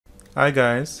Hi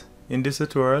guys, in this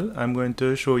tutorial I'm going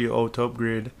to show you how to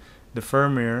upgrade the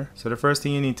firmware. So the first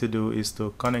thing you need to do is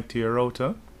to connect to your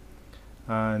router,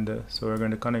 and so we're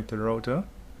going to connect to the router,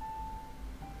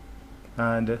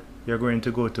 and you're going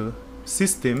to go to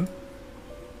System,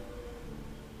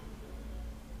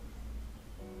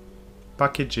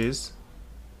 Packages.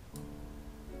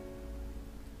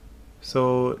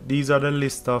 So these are the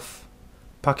list of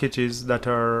packages that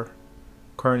are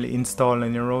currently installed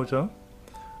in your router.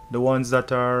 The ones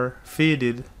that are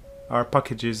faded are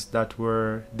packages that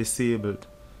were disabled.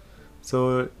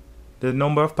 So the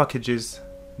number of packages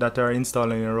that are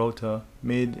installed in your router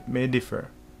may differ.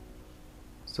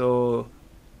 So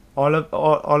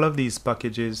all of these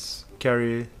packages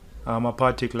carry a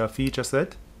particular feature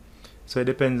set. So it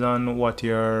depends on what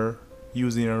you're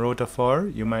using a router for.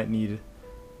 You might need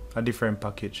a different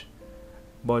package.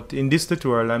 But in this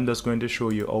tutorial, I'm just going to show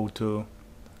you how to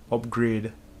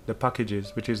upgrade the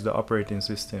packages, which is the operating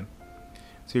system.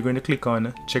 So you're going to click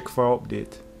on check for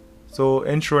update. So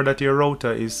ensure that your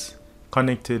router is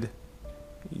connected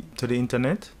to the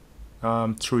internet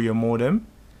through your modem.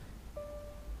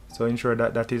 So ensure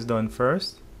that that is done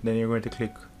first. Then you're going to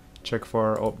click check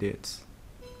for updates.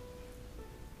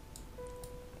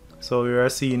 So we are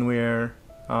seeing where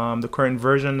the current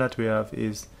version that we have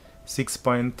is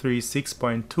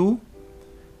 6.36.2,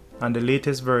 and the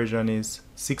latest version is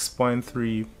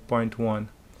 6.3.1,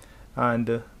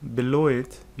 and below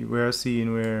it we are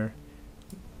seeing where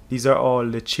these are all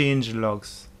the change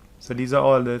logs. So these are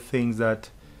all the things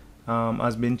that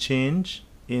has been changed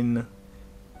in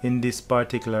this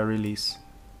particular release,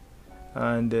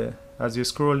 and as you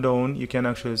scroll down you can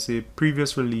actually see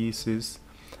previous releases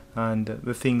and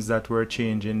the things that were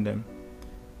changed in them.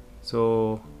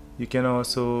 So you can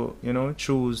also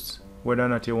choose whether or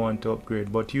not you want to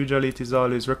upgrade, but usually it is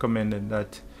always recommended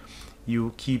that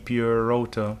you keep your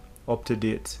router up to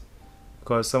date,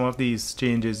 because some of these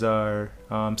changes are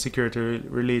security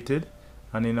related,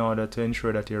 and in order to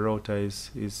ensure that your router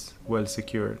is well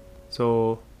secured.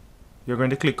 So you're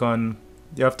going to click on,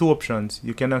 you have two options.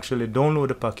 You can actually download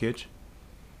the package,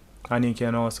 and you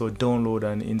can also download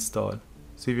and install.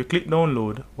 So if you click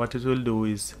download, what it will do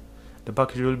is the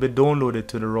package will be downloaded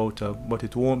to the router, but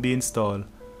it won't be installed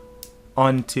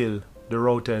until the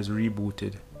router is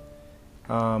rebooted.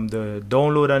 The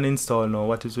download and install now,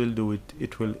 what it will do,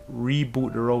 it will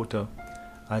reboot the router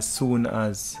as soon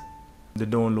as the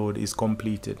download is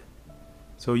completed.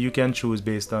 So you can choose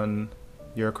based on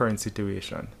your current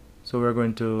situation. So we're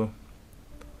going to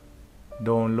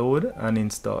download and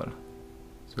install.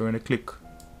 So we're going to click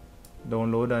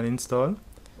download and install,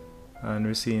 and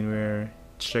we're seeing where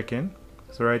it's checking.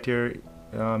 So right here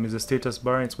is the status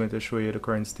bar. It's going to show you the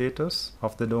current status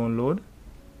of the download.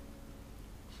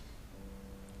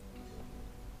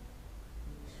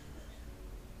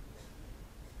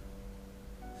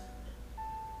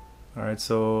 Alright,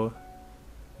 so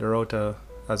the router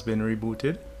has been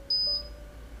rebooted.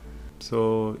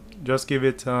 So just give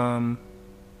it about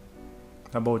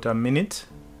a minute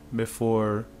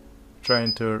before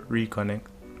trying to reconnect.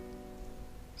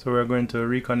 So we're going to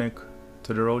reconnect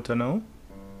to the router now.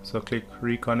 So click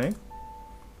reconnect.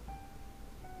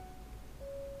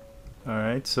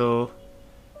 Alright, so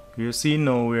you see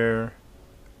now where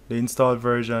the installed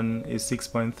version is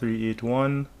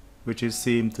 6.381, which is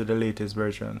same to the latest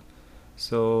version.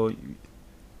 So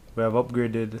we have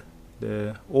upgraded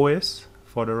the OS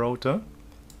for the router.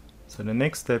 So the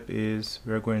next step is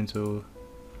we're going to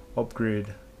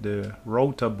upgrade the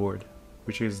router board,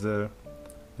 which is the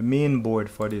main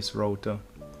board for this router.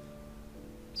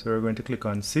 So we're going to click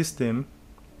on System,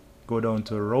 go down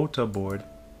to Router Board,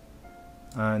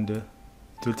 and it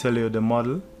will tell you the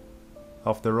model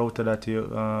of the router that you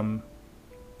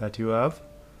have,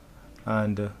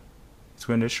 and it's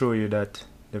going to show you that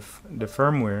the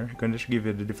firmware, it's going to give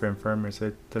you the different firmware. So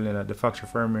it's telling you that the factory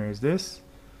firmware is this.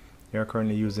 You're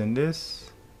currently using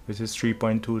this, which is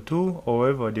 3.22.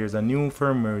 However, there's a new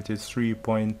firmware which is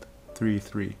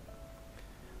 3.33.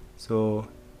 So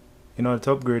in order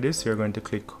to upgrade this, you're going to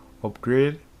click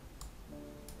upgrade,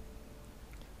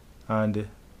 and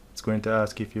it's going to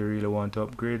ask if you really want to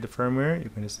upgrade the firmware. You're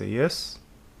going to say yes,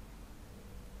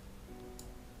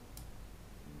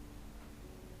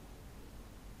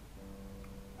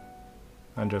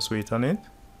 and just wait on it.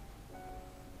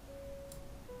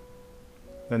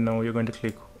 Then now you're going to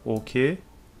click OK,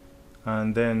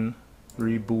 and then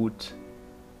reboot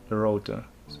the router.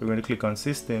 So we're going to click on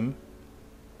System,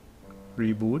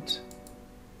 reboot,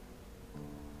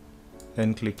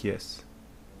 then click yes,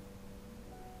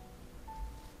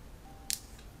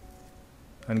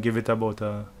 and give it about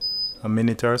a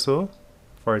minute or so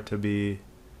for it to be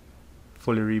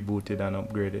fully rebooted and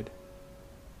upgraded.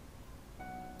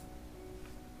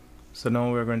 So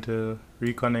now we're going to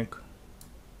reconnect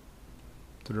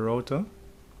to the router.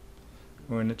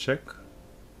 We're going to check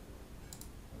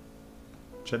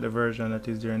the version that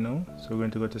is there now. So we're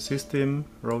going to go to System,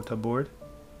 Routerboard,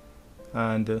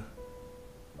 and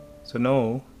so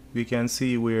now we can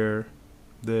see where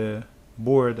the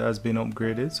board has been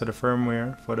upgraded. So the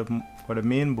firmware for the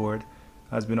main board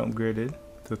has been upgraded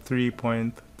to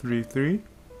 3.33.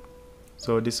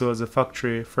 So this was a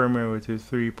factory firmware which is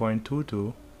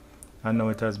 3.22, and now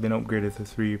it has been upgraded to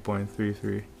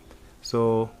 3.33.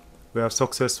 So we have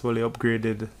successfully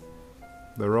upgraded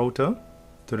the router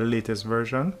to the latest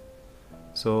version.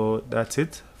 So that's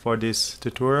it for this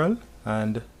tutorial,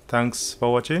 and thanks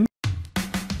for watching.